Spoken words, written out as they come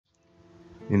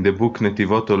in the book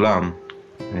Netivot Olam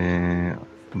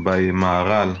by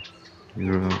Maharal.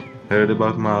 You heard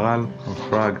about Maharal of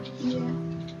Prague? Yeah.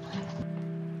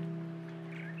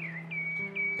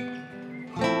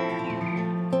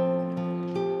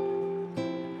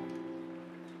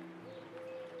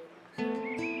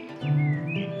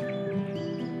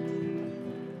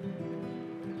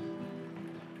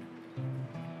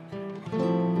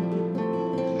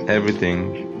 Everything,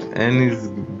 and he's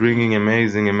bringing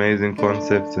amazing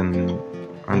concepts and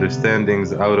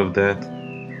understandings out of that.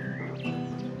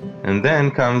 And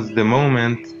then comes the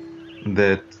moment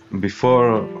that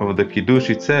before of the Kiddush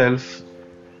itself,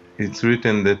 it's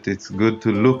written that it's good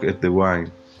to look at the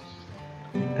wine.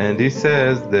 And he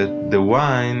says that the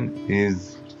wine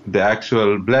is the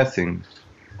actual blessing,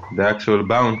 the actual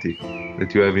bounty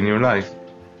that you have in your life.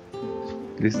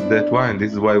 This is that wine.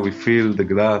 This is why we fill the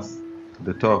glass to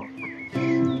the top.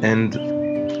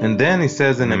 And then he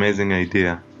says an amazing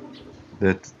idea,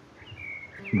 that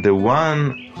the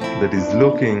one that is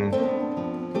looking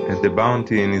at the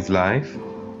bounty in his life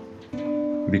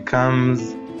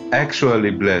becomes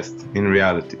actually blessed in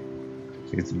reality.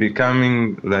 It's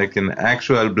becoming like an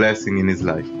actual blessing in his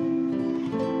life.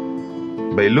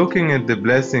 By looking at the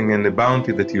blessing and the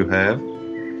bounty that you have,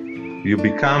 you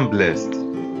become blessed.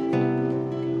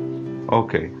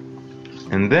 Okay.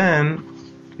 And then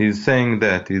he's saying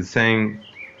that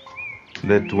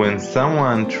when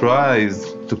someone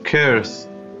tries to curse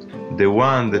the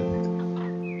one that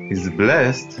is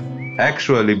blessed,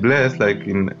 actually blessed, like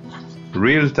in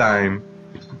real time,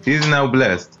 he's now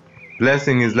blessed.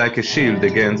 Blessing is like a shield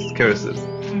against curses.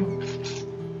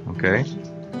 Okay?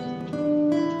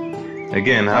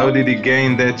 Again, how did he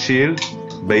gain that shield?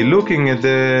 By looking at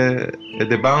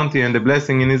the bounty and the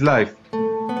blessing in his life.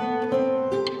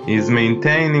 He's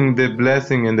maintaining the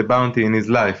blessing and the bounty in his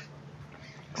life.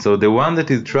 So the one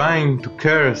that is trying to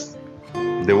curse,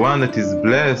 the one that is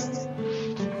blessed,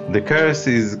 the curse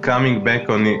is coming back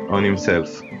on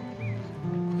himself.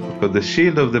 Because the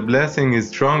shield of the blessing is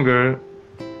stronger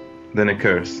than a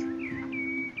curse.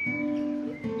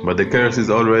 But the curse is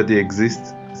already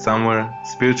exists somewhere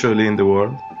spiritually in the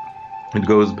world. It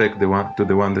goes back to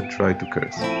the one that tried to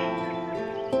curse.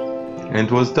 And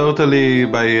it was totally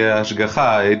by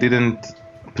Ashgacha. I didn't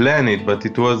plan it, but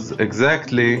it was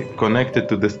exactly connected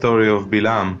to the story of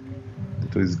Bilam,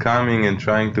 who is coming and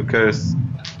trying to curse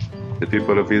the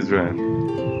people of Israel.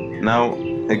 Now,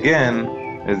 again,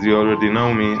 as you already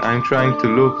know me, I'm trying to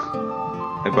look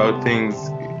about things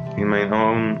in my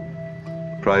own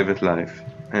private life.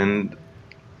 And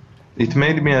it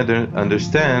made me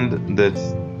understand that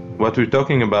what we're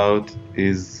talking about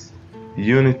is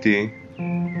unity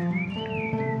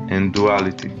and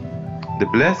duality. The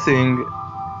blessing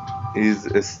is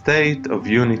a state of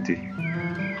unity,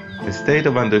 a state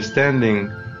of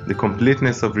understanding the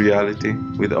completeness of reality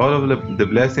with all of the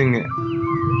blessing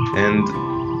and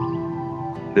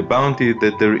the bounty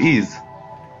that there is,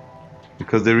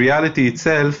 because the reality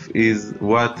itself is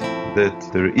what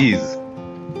that there is.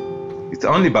 It's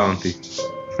only bounty.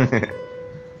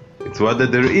 It's what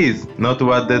that there is, not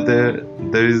what that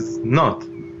there is not.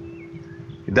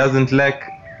 It doesn't lack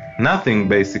nothing,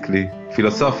 basically,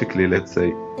 philosophically, let's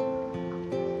say.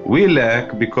 We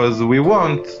lack because we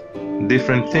want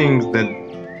different things than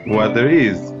what there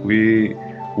is. We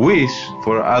wish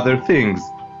for other things.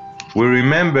 We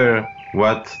remember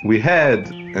what we had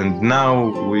and now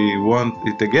we want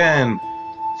it again.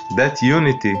 That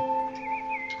unity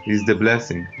is the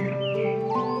blessing.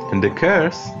 And the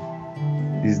curse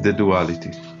is the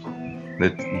duality.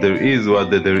 That there is what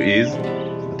that there is,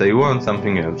 but I want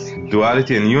something else.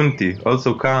 Duality and unity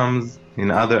also comes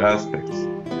in other aspects.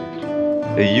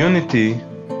 A unity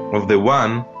of the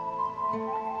one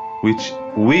which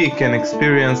we can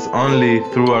experience only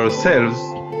through ourselves.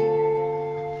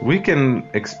 We can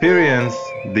experience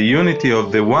the unity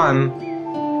of the one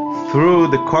through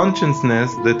the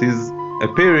consciousness that is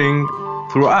appearing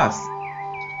through us,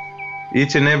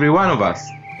 each and every one of us.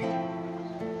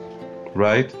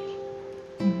 Right?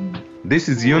 This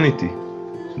is unity.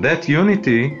 That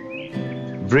unity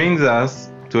brings us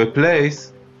to a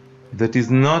place that is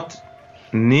not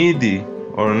needy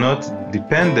or not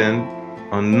dependent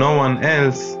on no one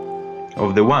else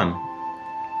of the one.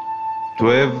 To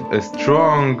have a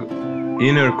strong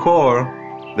inner core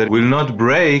that will not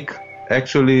break,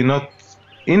 actually not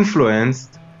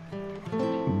influenced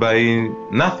by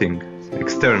nothing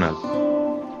external.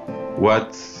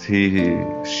 What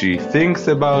she thinks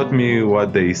about me,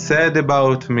 what they said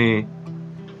about me,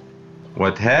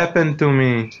 what happened to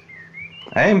me.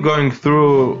 I am going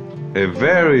through a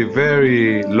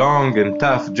very long and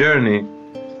tough journey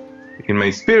in my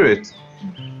spirit,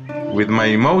 with my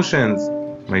emotions,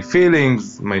 my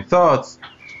feelings, my thoughts.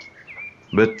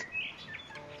 But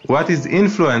what is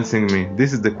influencing me?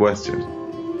 This is the question.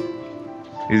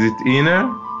 Is it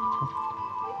inner,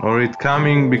 or it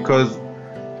coming because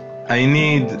I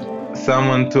need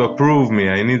someone to approve me?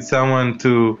 I need someone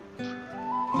to,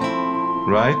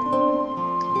 right?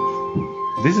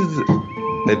 This is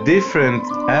a different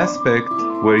aspect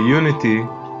where unity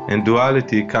and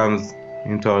duality comes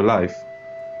into our life.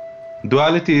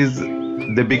 Duality is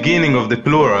the beginning of the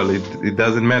plural. It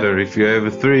doesn't matter. If you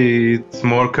have 3, it's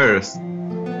more cursed.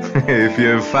 If you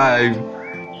have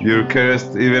 5, you're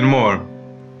cursed even more.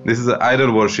 This is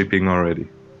idol worshipping already.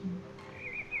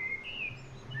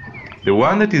 The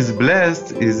one that is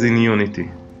blessed is in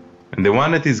unity, and the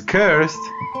one that is cursed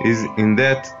is in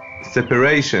that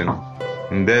separation,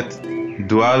 in that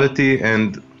duality,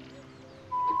 and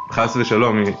chas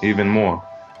v'shalom even more.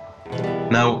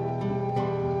 Now,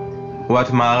 what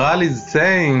Maharal is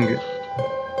saying,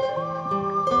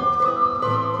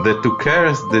 that to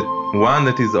curse the one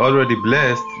that is already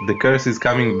blessed, the curse is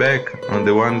coming back on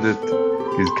the one that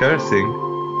is cursing,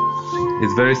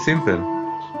 is very simple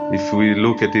if we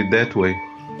look at it that way.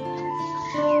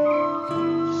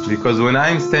 Because when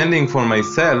I'm standing for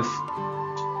myself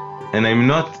and I'm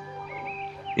not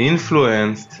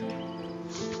influenced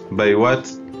by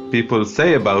what people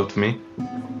say about me,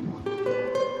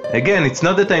 again, it's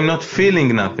not that I'm not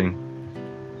feeling nothing.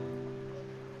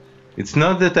 It's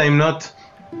not that I'm not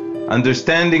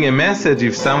understanding a message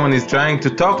if someone is trying to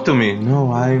talk to me.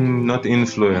 No, I'm not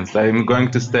influenced. I'm going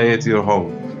to stay at your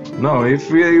home. No, if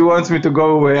he wants me to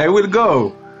go away, I will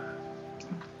go.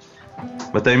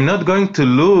 But I'm not going to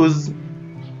lose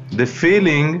the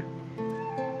feeling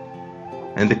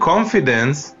and the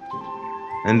confidence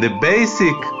and the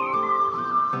basic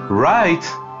right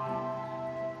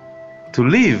to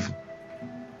live,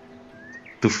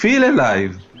 to feel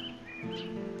alive,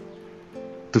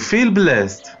 to feel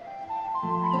blessed,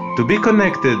 to be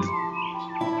connected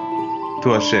to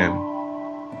Hashem,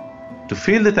 to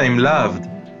feel that I'm loved.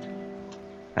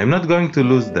 I'm not going to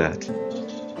lose that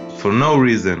for no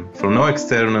reason, for no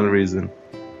external reason,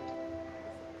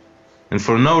 and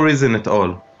for no reason at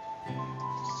all.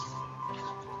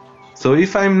 So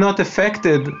if I'm not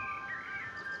affected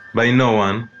by no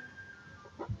one,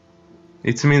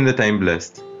 it means that I'm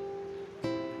blessed.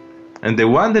 And the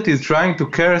one that is trying to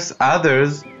curse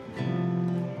others,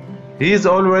 he is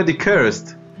already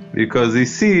cursed, because he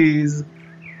sees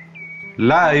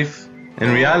life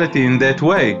and reality in that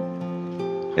way.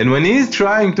 And when he is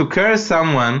trying to curse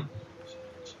someone,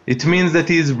 it means that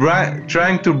he is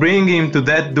trying to bring him to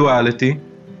that duality,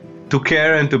 to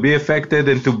care and to be affected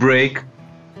and to break,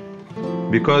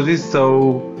 because he's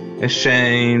so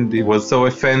ashamed, he was so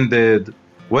offended,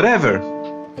 whatever.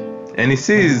 And he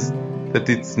sees that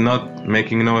it's not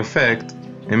making no effect.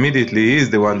 Immediately he is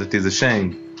the one that is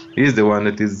ashamed. He is the one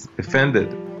that is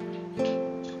offended.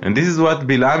 And this is what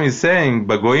Bilam is saying,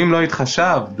 Bagoim lo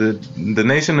yitchashav, the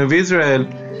nation of Israel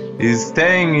is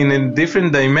staying in a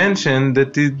different dimension,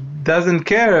 that it doesn't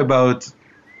care about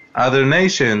other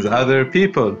nations, other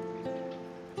people.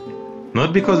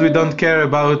 Not because we don't care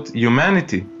about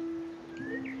humanity,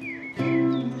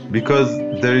 because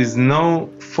there is no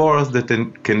force that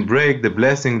can break the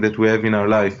blessing that we have in our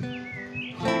life.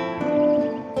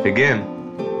 Again,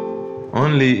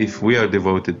 only if we are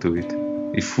devoted to it.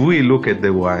 If we look at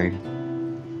the wine,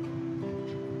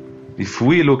 if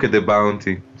we look at the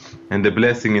bounty and the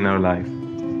blessing in our life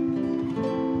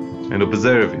and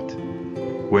observe it,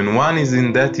 when one is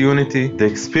in that unity, the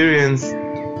experience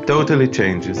totally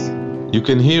changes. You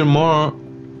can hear more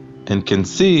and can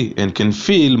see and can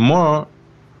feel more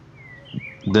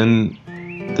than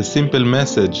the simple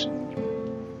message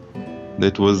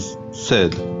that was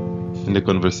said in the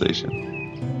conversation.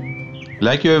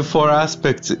 Like you have 4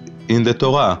 aspects in the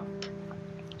Torah.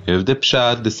 You have the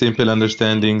pshat, the simple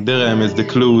understanding, the remes, the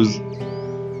clues,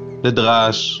 the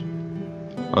drash,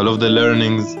 all of the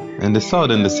learnings, and the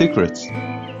sod and the secrets.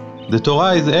 The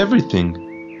Torah is everything.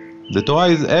 The Torah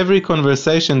is every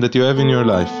conversation that you have in your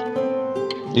life.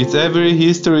 It's every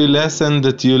history lesson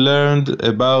that you learned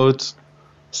about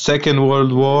Second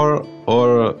World War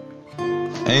or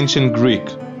ancient Greek.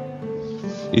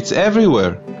 It's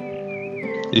everywhere.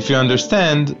 If you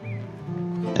understand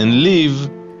and live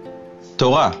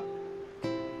Torah.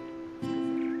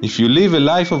 If you live a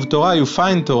life of Torah, you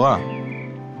find Torah.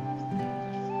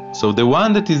 So the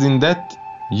one that is in that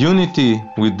unity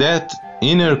with that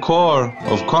inner core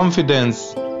of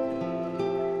confidence,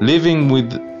 living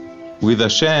with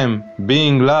Hashem,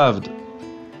 being loved,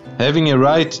 having a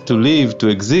right to live, to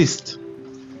exist,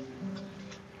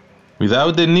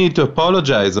 without the need to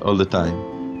apologize all the time.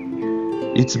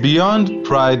 It's beyond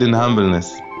pride and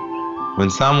humbleness.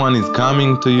 When someone is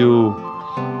coming to you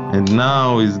and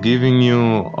now is giving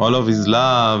you all of his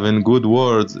love and good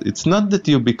words, it's not that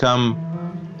you become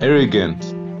arrogant.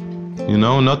 You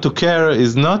know, not to care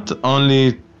is not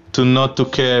only to not to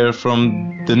care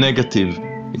from the negative.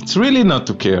 It's really not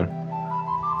to care.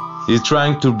 He's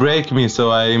trying to break me, so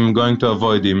I'm going to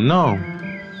avoid him. No,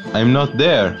 I'm not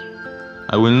there.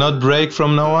 I will not break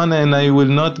from no one, and I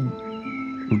will not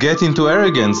get into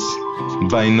arrogance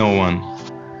by no one.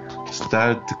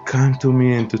 Start to come to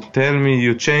me and to tell me,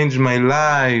 you changed my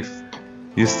life,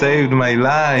 you saved my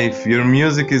life, your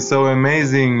music is so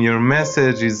amazing, your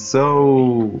message is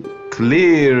so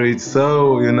clear, it's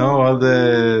so, you know, all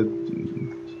the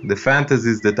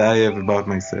fantasies that I have about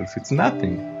myself. It's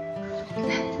nothing.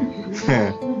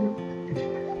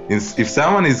 If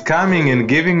someone is coming and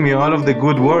giving me all of the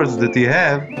good words that he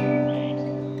have,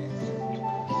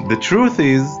 the truth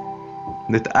is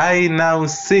that I now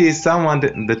see someone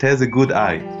that has a good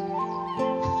eye.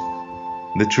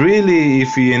 That really,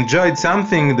 if he enjoyed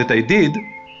something that I did,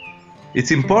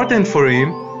 it's important for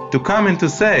him to come and to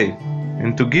say,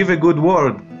 and to give a good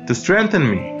word, to strengthen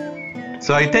me.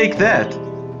 So I take that.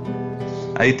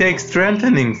 I take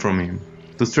strengthening from him,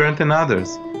 to strengthen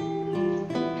others.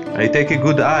 I take a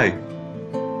good eye.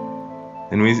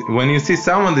 And when you see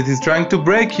someone that is trying to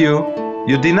break you,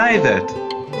 you deny that.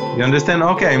 You understand,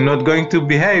 okay, I'm not going to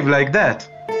behave like that.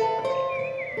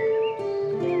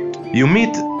 You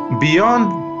meet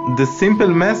beyond the simple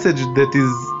message that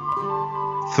is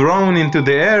thrown into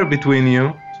the air between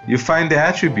you, you find the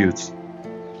attributes,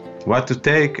 what to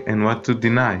take and what to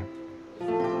deny.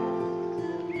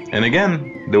 And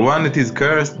again, the one that is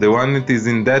cursed, the one that is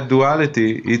in that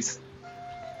duality, it's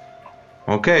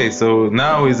okay, so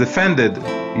now he's offended.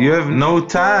 You have no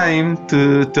time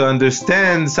to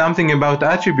understand something about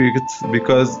attributes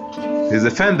because he's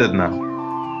offended now.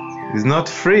 He's not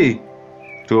free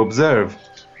to observe.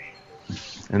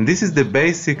 And this is the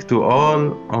basic to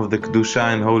all of the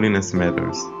Kedusha and holiness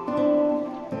matters.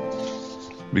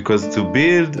 Because to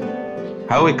build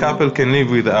how a couple can live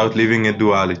without living a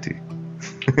duality.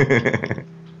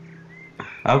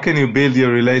 How can you build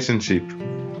your relationship?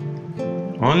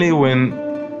 Only when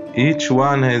each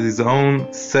one has his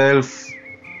own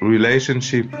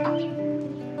self-relationship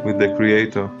with the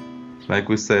Creator, like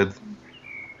we said.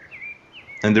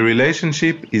 And the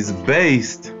relationship is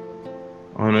based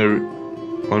on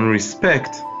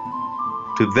respect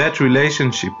to that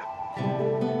relationship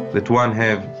that one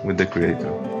have with the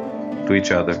Creator, to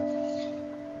each other.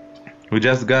 We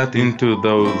just got into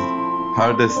those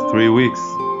hardest 3 weeks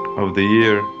of the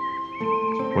year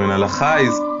when Halakha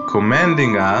is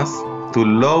commanding us to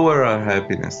lower our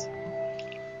happiness.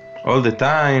 All the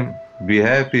time, be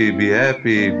happy,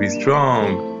 be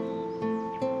strong.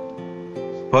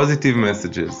 Positive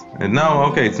messages. And now,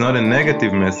 okay, it's not a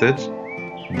negative message.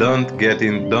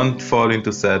 Don't fall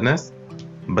into sadness,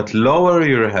 but lower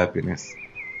your happiness.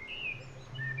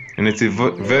 And it's a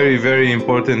very, very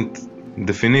important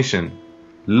definition.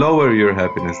 Lower your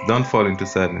happiness, don't fall into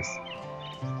sadness.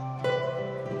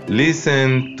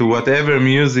 Listen to whatever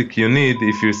music you need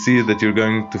if you see that you're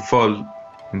going to fall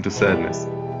into sadness.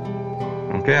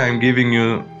 Okay, I'm giving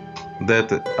you that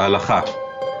halakha,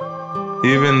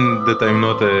 even that I'm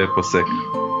not a posek.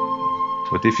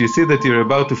 But if you see that you're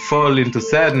about to fall into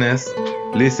sadness,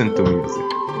 listen to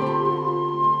music.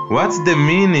 What's the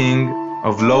meaning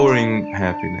of lowering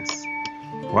happiness?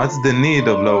 What's the need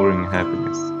of lowering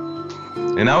happiness?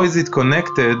 And how is it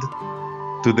connected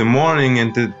to the mourning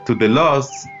and to the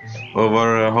loss of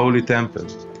our holy temple?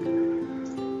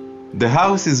 The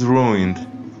house is ruined.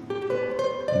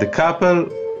 The couple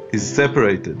is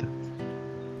separated.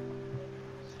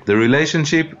 The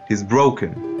relationship is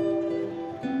broken.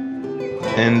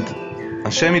 And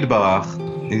Hashem Yitbarach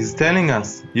is telling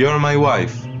us, you're my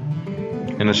wife.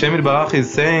 And Hashem Yitbarach is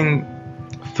saying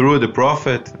through the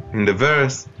prophet in the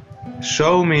verse,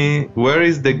 show me where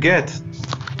is the get,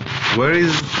 where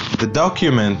is the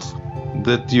document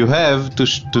that you have to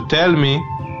tell me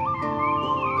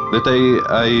that I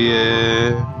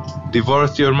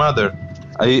divorced your mother.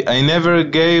 I never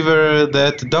gave her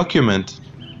that document,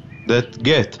 that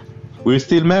get. We're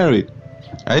still married.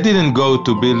 I didn't go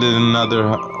to build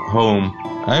another home.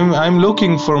 I'm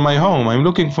looking for my home. I'm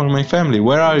looking for my family.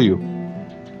 Where are you?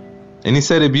 And he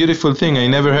said a beautiful thing. I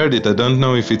never heard it. I don't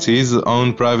know if it's his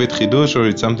own private chidush or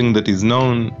it's something that is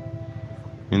known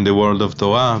in the world of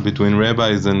Torah between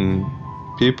rabbis and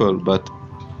people. But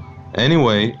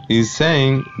anyway, he's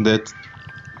saying that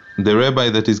the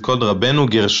rabbi that is called Rabbeinu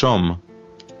Gershom,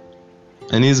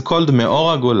 and he's called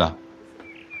Me'or HaGolah.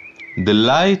 the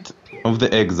light of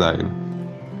the exile,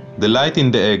 the light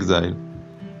in the exile,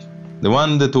 the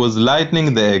one that was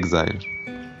lightening the exile.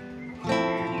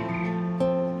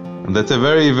 And that's a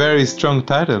very, very strong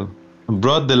title.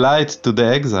 Brought the light to the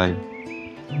exile.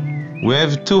 We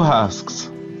have two husks,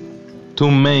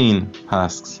 two main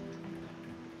husks,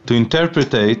 to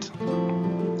interpretate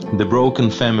the broken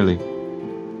family.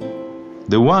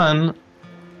 The one,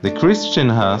 the Christian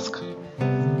husk,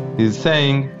 is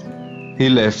saying, he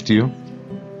left you,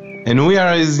 and we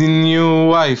are his new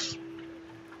wife.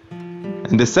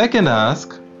 And the second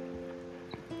husk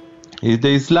is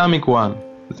the Islamic one.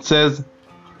 It says,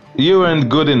 you weren't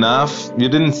good enough, you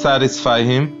didn't satisfy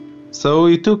him, so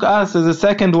he took us as a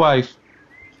second wife.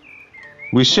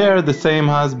 We share the same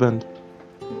husband.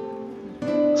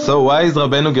 So why is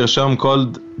Rabbeinu Gershom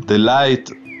called the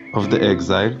light of the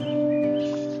exile?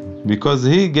 Because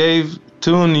he gave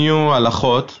two new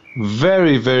halachot,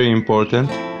 very, very important,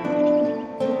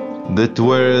 that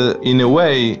were in a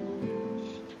way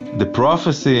the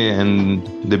prophecy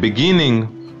and the beginning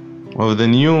of the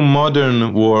new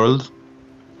modern world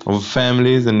of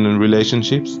families and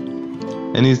relationships.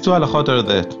 And his two halachot are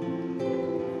that.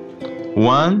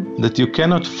 One, that you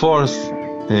cannot force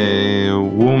a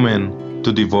woman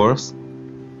to divorce,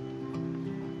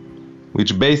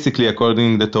 which basically,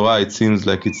 according to the Torah, it seems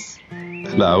like it's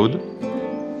allowed.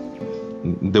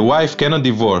 The wife cannot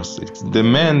divorce. It's the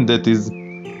man that is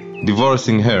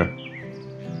divorcing her,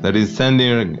 that is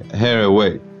sending her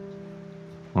away.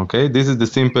 Okay, this is the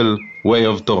simple way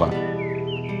of Torah.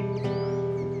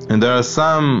 And there are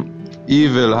some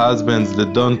evil husbands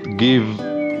that don't give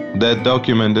that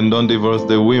document and don't divorce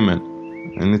their women.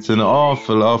 And it's an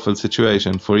awful, awful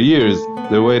situation. For years,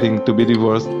 they're waiting to be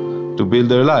divorced to build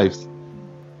their lives.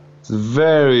 It's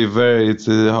it's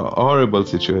a horrible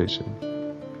situation.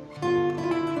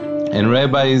 And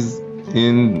rabbis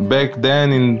back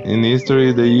then in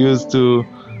history, they used to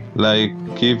like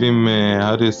give him,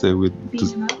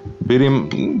 beat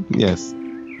him, yes.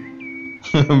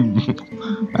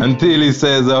 Until he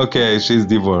says, okay, she's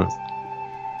divorced.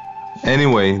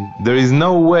 Anyway, there is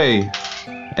no way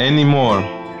anymore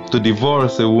to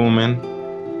divorce a woman,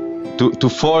 to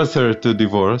force her to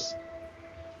divorce,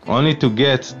 only to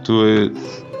get to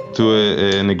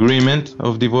an agreement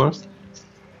of divorce,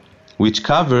 which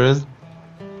covers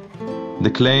the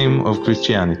claim of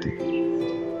Christianity.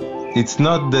 It's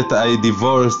not that I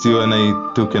divorced you and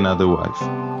I took another wife,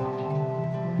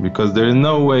 because there is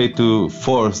no way to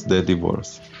force the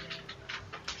divorce.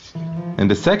 And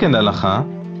the second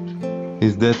halacha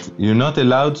is that you're not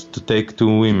allowed to take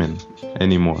two women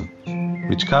anymore,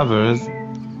 which covers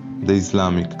the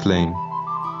Islamic claim.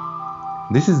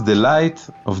 This is the light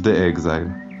of the exile.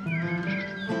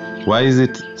 Why is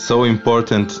it so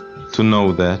important to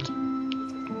know that?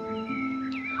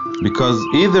 Because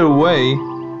either way,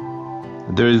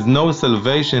 there is no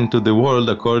salvation to the world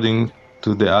according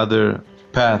to the other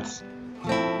paths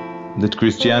that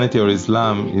Christianity or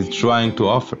Islam is trying to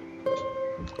offer.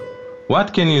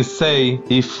 What can you say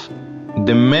if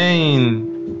the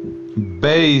main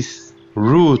base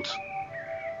root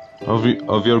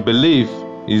of your belief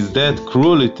is that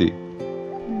cruelty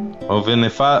of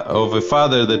a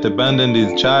father that abandoned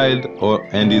his child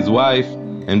and his wife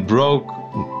and broke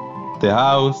the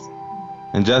house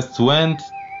and just went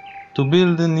to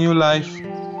build a new life?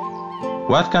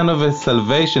 What kind of a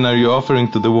salvation are you offering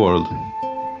to the world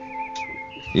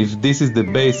if this is the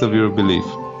base of your belief?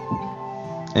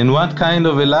 And what kind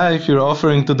of a life you're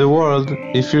offering to the world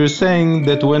if you're saying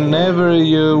that whenever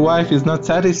your wife is not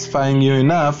satisfying you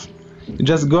enough, you're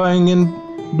just going and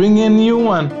bringing a new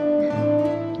one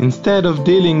instead of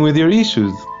dealing with your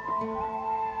issues?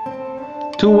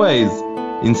 Two ways.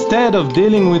 Instead of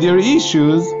dealing with your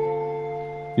issues,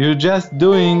 you're just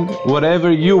doing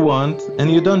whatever you want and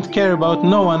you don't care about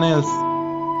no one else.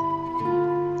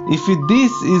 If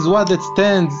this is what that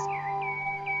stands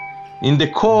in the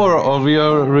core of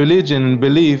your religion and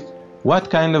belief, what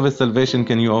kind of a salvation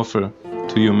can you offer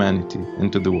to humanity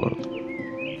and to the world?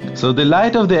 So the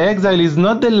light of the exile is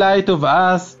not the light of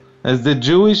us as the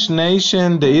Jewish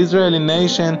nation, the Israeli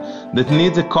nation that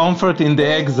needs a comfort in the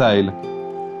exile.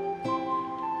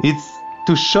 It's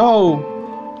to show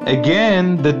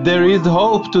again that there is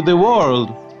hope to the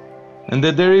world and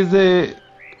that there is a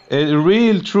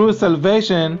real true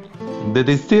salvation that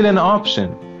is still an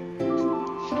option.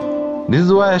 This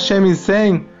is why Hashem is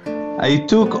saying, I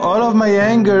took all of my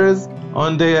angers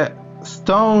on the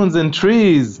stones and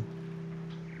trees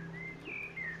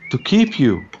to keep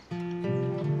you.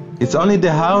 It's only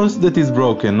the house that is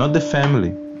broken, not the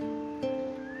family.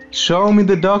 Show me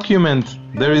the document.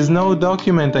 There is no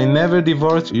document. I never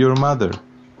divorced your mother.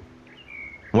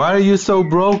 Why are you so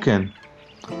broken?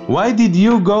 Why did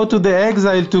you go to the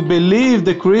exile to believe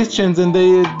the Christians and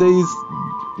the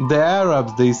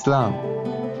Arabs, the Islam?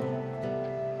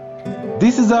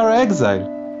 This is our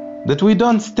exile, that we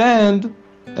don't stand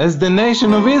as the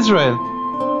nation of Israel.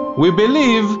 We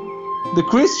believe the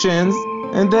Christians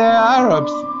and the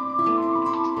Arabs.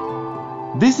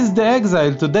 This is the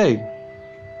exile today.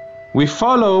 We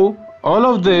follow all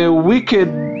of the wicked,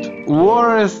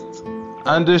 worst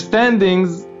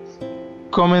understandings,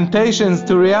 commentations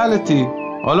to reality,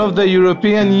 all of the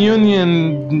European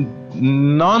Union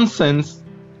nonsense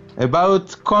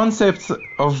about concepts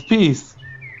of peace.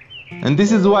 And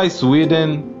this is why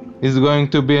Sweden is going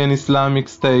to be an Islamic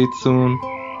state soon.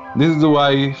 This is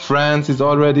why France is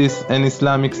already an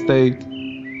Islamic state.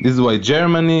 This is why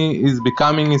Germany is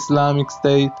becoming Islamic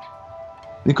state.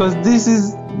 Because this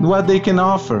is what they can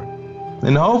offer.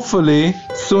 And hopefully,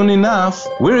 soon enough,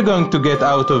 we're going to get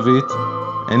out of it.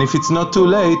 And if it's not too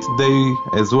late, they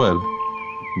as well.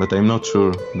 But I'm not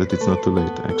sure that it's not too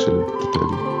late, actually, to tell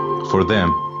you. For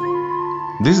them.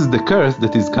 This is the curse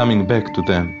that is coming back to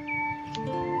them.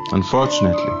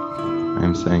 Unfortunately,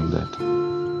 I'm saying that.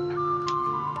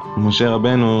 Moshe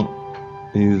Rabbeinu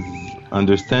is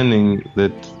understanding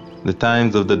that the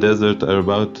times of the desert are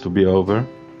about to be over,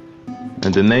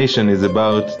 and the nation is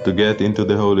about to get into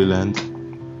the Holy Land.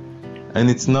 And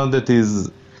it's not that he's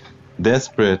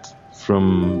desperate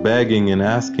from begging and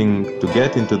asking to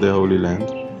get into the Holy Land,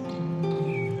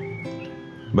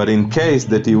 but in case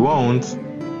that he won't,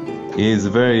 he is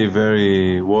very,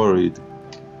 very worried.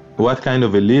 What kind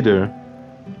of a leader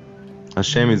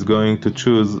Hashem is going to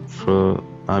choose for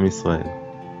Am Yisrael?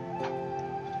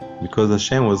 Because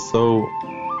Hashem was so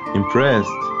impressed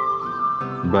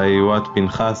by what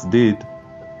Pinchas did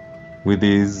with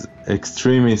his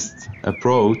extremist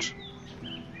approach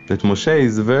that Moshe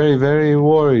is very, very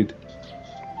worried.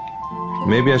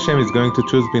 Maybe Hashem is going to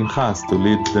choose Pinchas to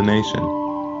lead the nation.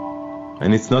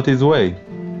 And it's not his way.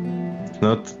 It's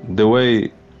not the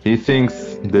way he thinks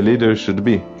the leader should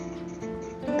be.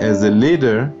 As a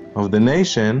leader of the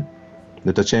nation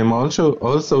that Hashem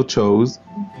also chose,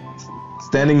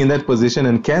 standing in that position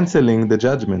and canceling the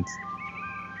judgments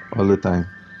all the time.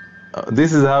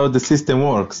 This is how the system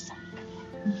works.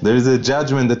 There is a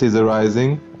judgment that is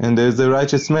arising, and there is a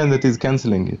righteous man that is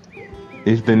canceling it.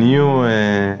 If the new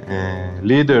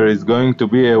leader is going to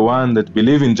be a one that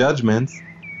believes in judgments,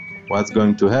 what's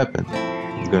going to happen?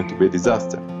 It's going to be a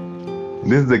disaster.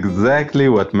 This is exactly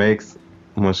what makes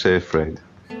Moshe afraid.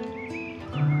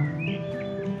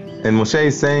 And Moshe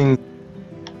is saying,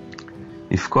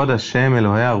 יפקוד השם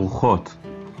אלוהי הרוחות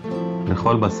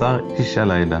לכל בשר איש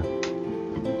על העדה.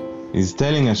 He's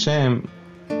telling Hashem,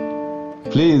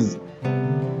 please,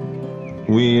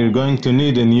 we're going to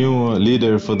need a new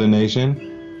leader for the nation,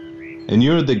 and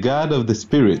you're the God of the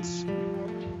spirits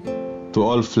to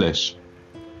all flesh.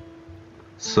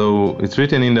 So it's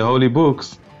written in the holy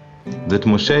books that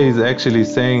Moshe is actually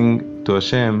saying to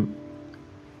Hashem,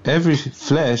 every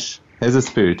flesh has a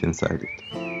spirit inside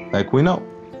it, like we know.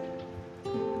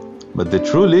 But the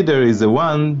true leader is the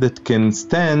one that can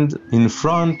stand in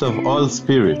front of all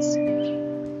spirits.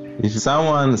 If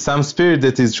some spirit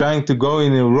that is trying to go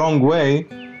in a wrong way,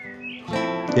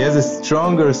 he has a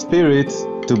stronger spirit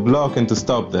to block and to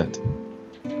stop that.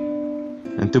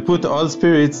 And to put all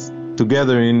spirits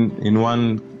together in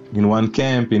one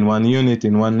camp, in one unit,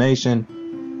 in one nation,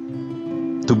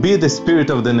 to be the spirit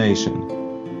of the nation.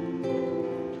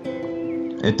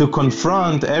 And to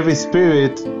confront every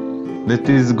spirit that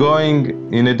is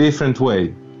going in a different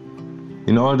way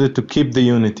in order to keep the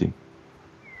unity.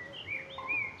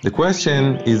 The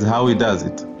question is how he does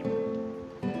it.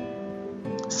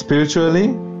 Spiritually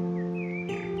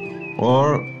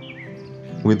or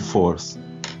with force.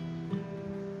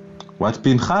 What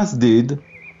Pinchas did,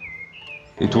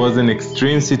 it was an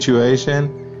extreme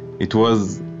situation. It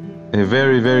was a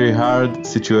very, very hard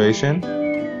situation.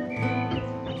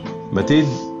 But he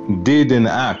did an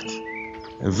act,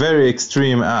 a very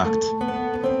extreme act.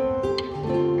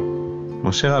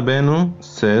 Moshe Rabbeinu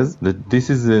says that this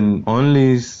is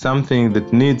only something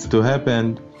that needs to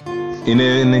happen. In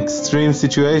an extreme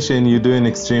situation, you do an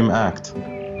extreme act.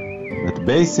 But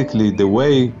basically, the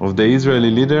way of the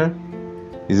Israeli leader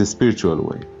is a spiritual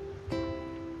way.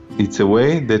 It's a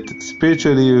way that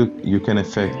spiritually you can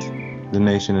affect the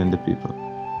nation and the people.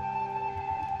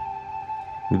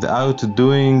 Without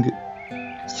doing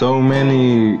so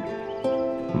many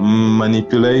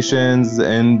manipulations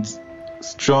and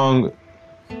strong,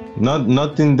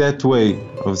 not in that way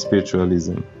of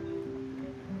spiritualism.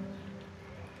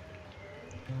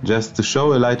 Just to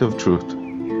show a light of truth.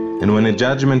 And when a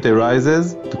judgment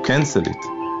arises, to cancel it.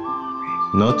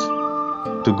 not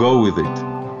to go with it.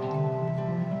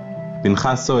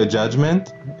 Pinchas saw a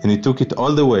judgment and he took it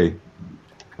all the way.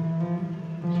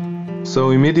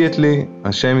 So immediately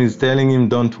Hashem is telling him,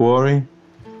 don't worry,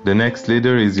 the next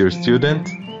leader is your student,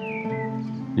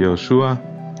 Yehoshua,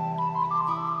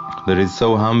 that is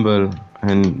so humble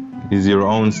and is your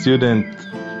own student.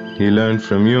 He learned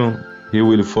from you, he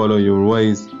will follow your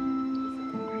ways.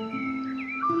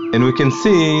 And we can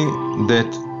see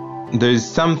that there is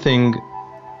something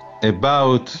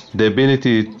about the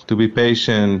ability to be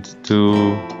patient,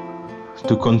 to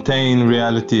contain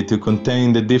reality, to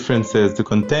contain the differences, to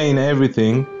contain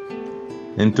everything,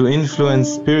 and to influence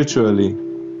spiritually,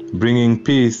 bringing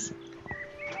peace,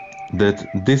 that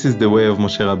this is the way of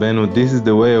Moshe Rabbeinu, this is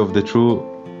the way of the true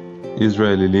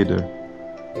Israeli leader.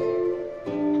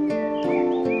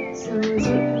 So is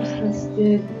what Pinchas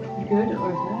did good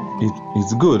or bad?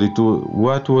 It's good.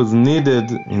 What was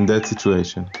needed in that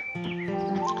situation.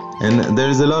 And there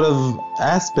is a lot of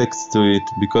aspects to it,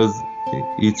 because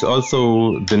it's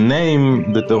also the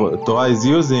name that the Torah is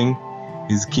using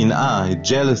is kin'ah,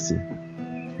 jealousy.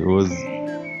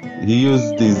 He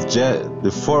used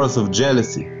the force of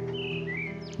jealousy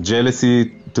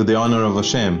to the honor of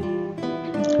Hashem,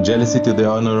 jealousy to the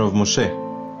honor of Moshe.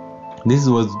 This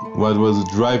was what was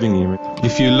driving him.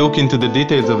 If you look into the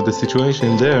details of the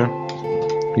situation there,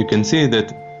 you can see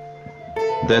that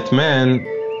that man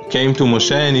came to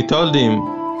Moshe and he told him,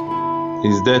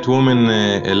 is that woman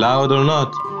allowed or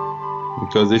not?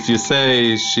 Because if you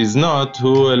say she's not,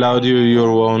 who allowed you your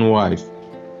own wife?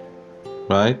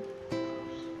 Right?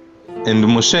 And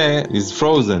Moshe is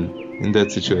frozen in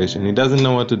that situation. He doesn't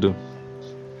know what to do.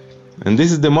 And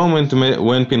this is the moment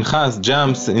when Pinchas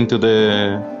jumps into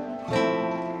the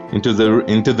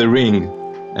ring,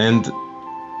 and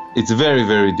it's very,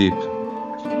 very deep,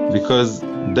 because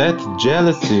that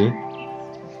jealousy,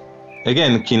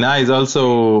 again, Kinai is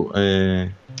also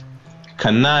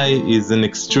Kanai is an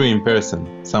extreme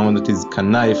person, someone that is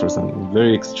Kanai for something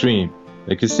very extreme.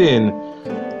 Like you see, in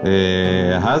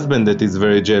a husband that is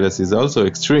very jealous is also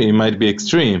extreme. It might be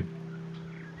extreme.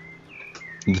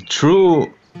 The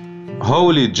true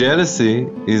holy jealousy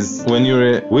is when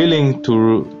you're willing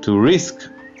to risk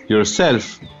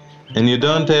yourself and you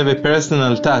don't have a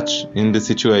personal touch in the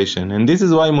situation. And this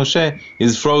is why Moshe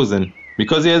is frozen,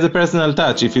 because he has a personal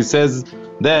touch. If he says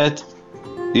that,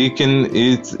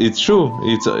 it's true.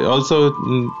 It's also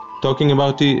talking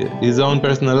about his own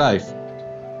personal life.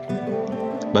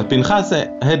 But Pinchas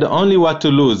had only what to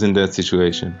lose in that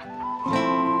situation.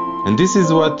 And this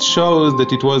is what shows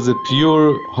that it was a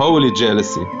pure, holy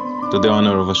jealousy to the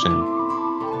honor of Hashem,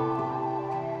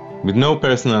 with no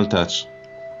personal touch.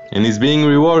 And he's being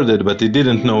rewarded, but he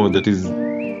didn't know that he's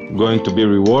going to be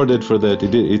rewarded for that.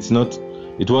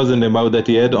 It wasn't about that.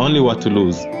 He had only what to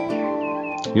lose.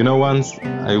 You know, once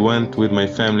I went with my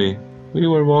family, we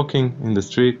were walking in the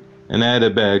street, and I had a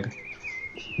bag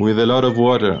with a lot of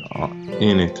water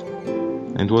in it.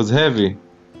 And it was heavy.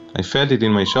 I felt it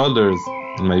in my shoulders,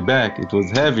 in my back. It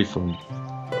was heavy for me.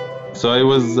 So I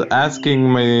was asking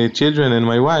my children and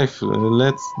my wife,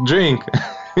 let's drink.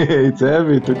 It's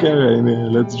heavy to carry,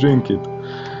 let's drink it.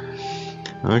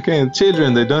 Okay,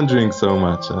 children, they don't drink so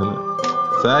much.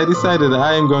 So I decided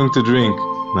I am going to drink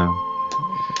now.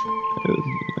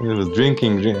 I was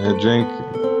drinking, I drank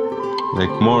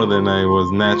like more than I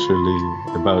was naturally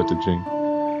about to drink.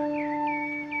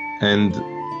 And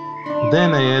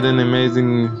then I had an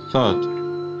amazing thought.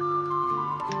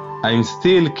 I'm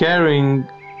still carrying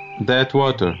that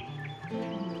water.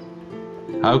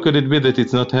 How could it be that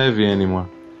it's not heavy anymore?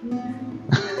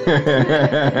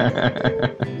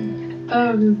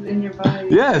 Oh, it's in your body.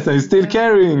 Yes, I'm still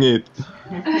carrying it.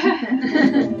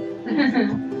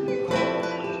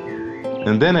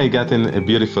 And then I got a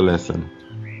beautiful lesson.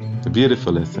 A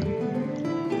beautiful lesson.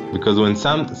 Because when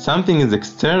something is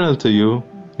external to you,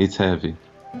 it's heavy.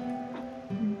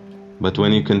 But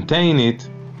when you contain it,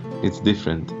 it's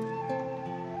different.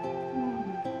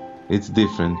 It's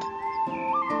different.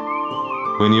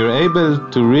 When you're able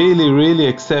to really, really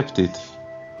accept it,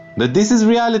 that this is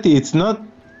reality. It's not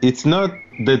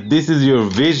that this is your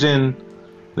vision,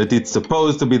 that it's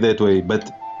supposed to be that way, but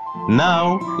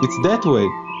now it's that way,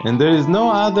 and there is no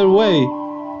other way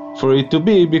for it to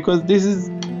be, because this is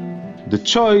the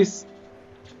choice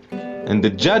and the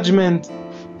judgment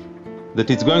that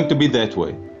it's going to be that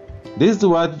way. This is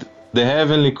what the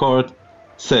heavenly court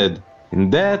said. In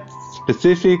that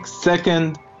specific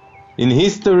second in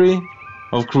history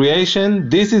of creation,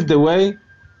 this is the way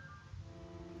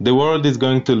the world is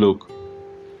going to look.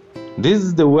 This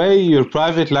is the way your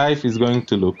private life is going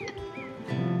to look.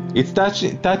 It's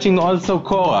touching also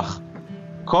Korach.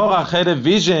 Korach had a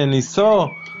vision. He saw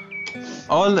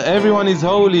everyone is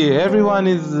holy, everyone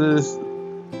is,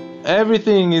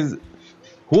 everything is.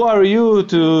 Who are you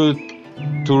to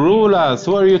rule us?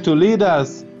 Who are you to lead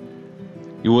us?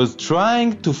 He was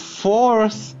trying to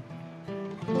force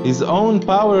his own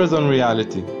powers on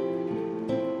reality.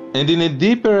 And in a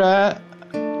deeper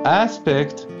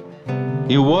aspect,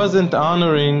 he wasn't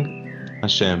honoring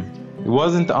Hashem. He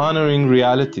wasn't honoring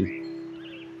reality.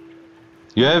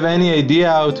 You have any idea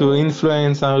how to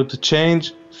influence, how to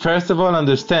change? First of all,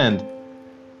 understand,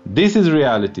 this is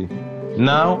reality.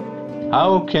 Now,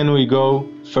 how can we go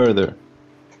further?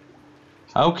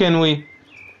 How can we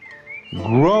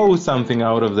grow something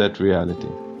out of that reality?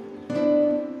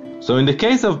 So in the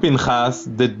case of Pinchas,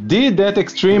 that did that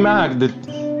extreme act,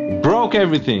 that broke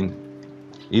everything,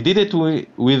 he did it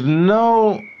with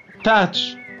no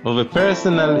touch of a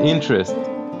personal interest.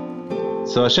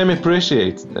 So Hashem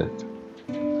appreciates that.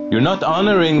 You're not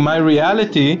honoring my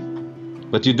reality,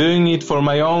 but you're doing it for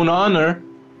my own honor,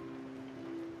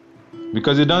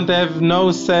 because you don't have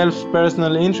no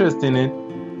personal interest in it.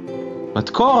 But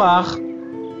Korach,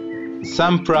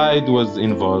 some pride was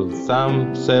involved,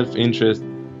 some self-interest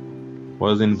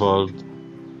was involved.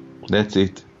 That's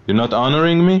it. You're not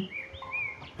honoring me?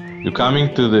 You're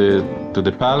coming to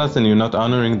the palace and you're not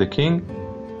honoring the king?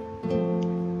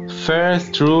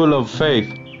 First rule of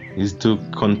faith is to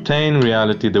contain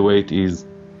reality the way it is.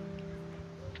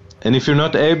 And if you're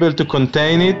not able to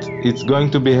contain it, it's going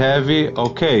to be heavy,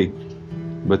 okay.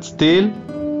 But still,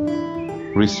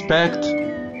 respect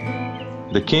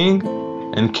the king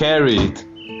and carry it.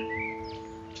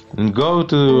 And go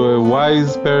to a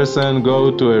wise person, go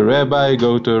to a rabbi,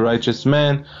 go to a righteous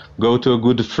man, go to a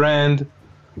good friend,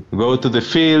 go to the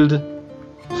field.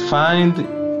 Find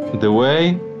the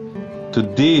way to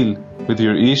deal with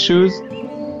your issues,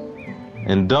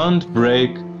 and don't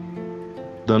break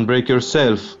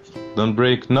yourself, don't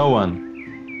break no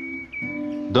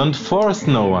one, don't force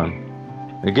no one.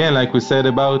 Again, like we said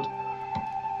about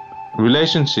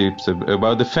relationships,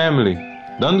 about the family,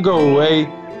 don't go away,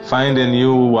 find a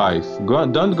new wife.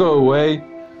 Don't go away,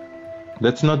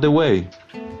 that's not the way.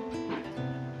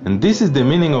 And this is the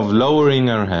meaning of lowering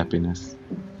our happiness.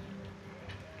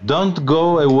 Don't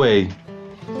go away,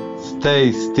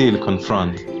 stay still,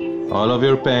 confront all of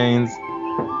your pains,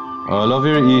 all of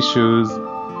your issues.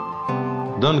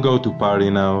 Don't go to party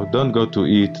now, don't go to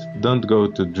eat, don't go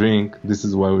to drink. This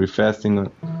is why we're fasting on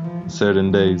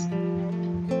certain days.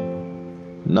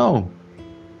 No.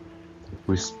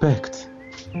 Respect.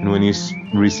 And when you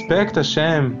respect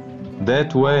Hashem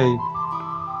that way,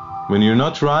 when you're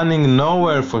not running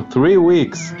nowhere for 3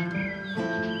 weeks,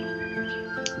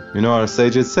 our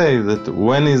sages say that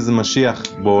when is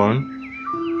Mashiach born?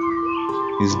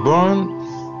 He's born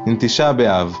in Tisha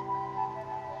B'Av.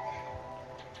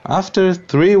 After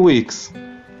 3 weeks,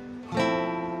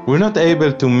 we're not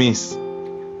able to miss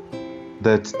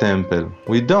that temple.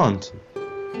 We don't.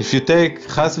 If you take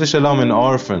Chas v'Shalom, an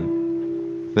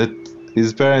orphan that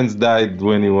his parents died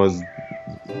when he was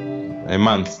a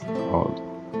month old,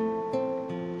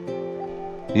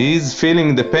 he's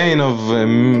feeling the pain of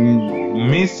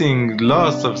missing,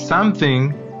 loss of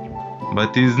something,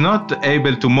 but he's not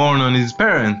able to mourn on his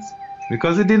parents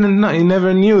because he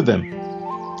never knew them.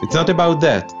 It's not about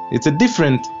that. It's a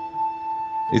different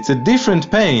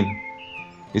pain.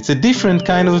 It's a different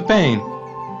kind of pain.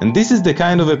 And this is the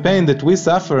kind of a pain that we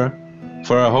suffer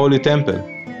for our holy temple.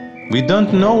 We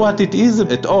don't know what it is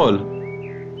at all.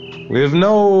 We have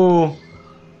no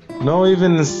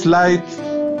even slight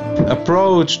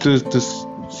approach to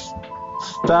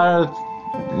start,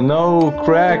 no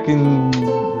crack in,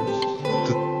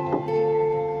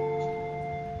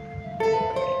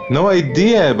 no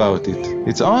idea about it.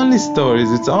 It's only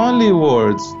stories, it's only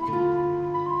words.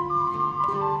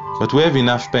 But we have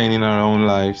enough pain in our own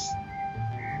lives.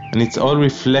 And it's all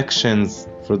reflections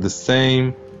for the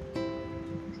same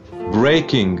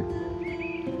breaking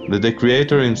that the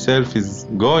Creator Himself is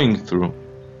going through.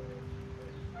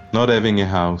 Not having a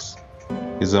house,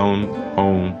 His own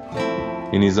home,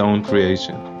 in His own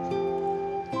creation.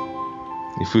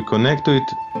 If we connect to it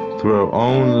through our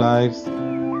own lives,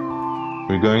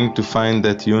 we're going to find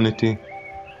that unity,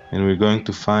 and we're going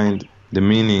to find the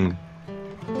meaning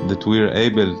that we're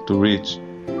able to reach,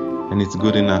 and it's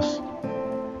good enough.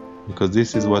 Because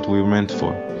this is what we're meant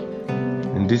for.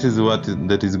 And this is what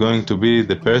that is going to be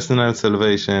the personal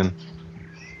salvation,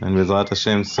 and B'ezrat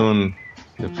Hashem soon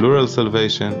the plural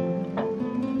salvation.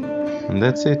 And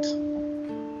that's it.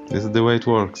 This is the way it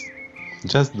works.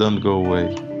 Just don't go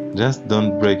away. Just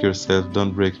don't break yourself,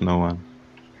 don't break no one.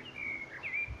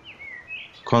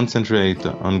 Concentrate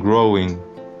on growing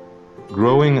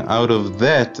growing out of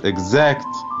that exact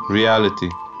reality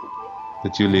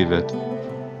that you live at.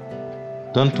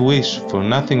 Don't wish for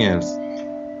nothing else,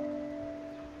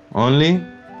 only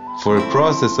for a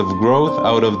process of growth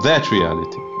out of that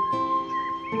reality.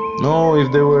 No,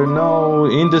 if there were no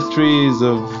industries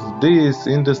of this,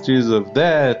 industries of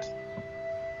that,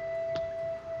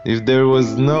 if there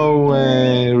was no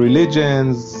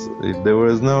religions, if there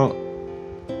was no...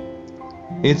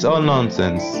 It's all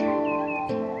nonsense.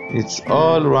 It's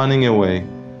all running away.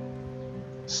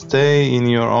 Stay in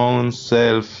your own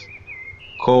self,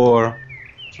 core,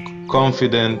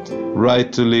 confident,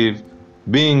 right to live,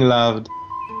 being loved,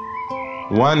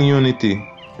 one unity,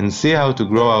 and see how to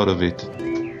grow out of it.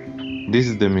 This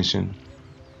is the mission.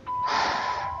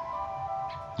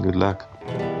 Good luck.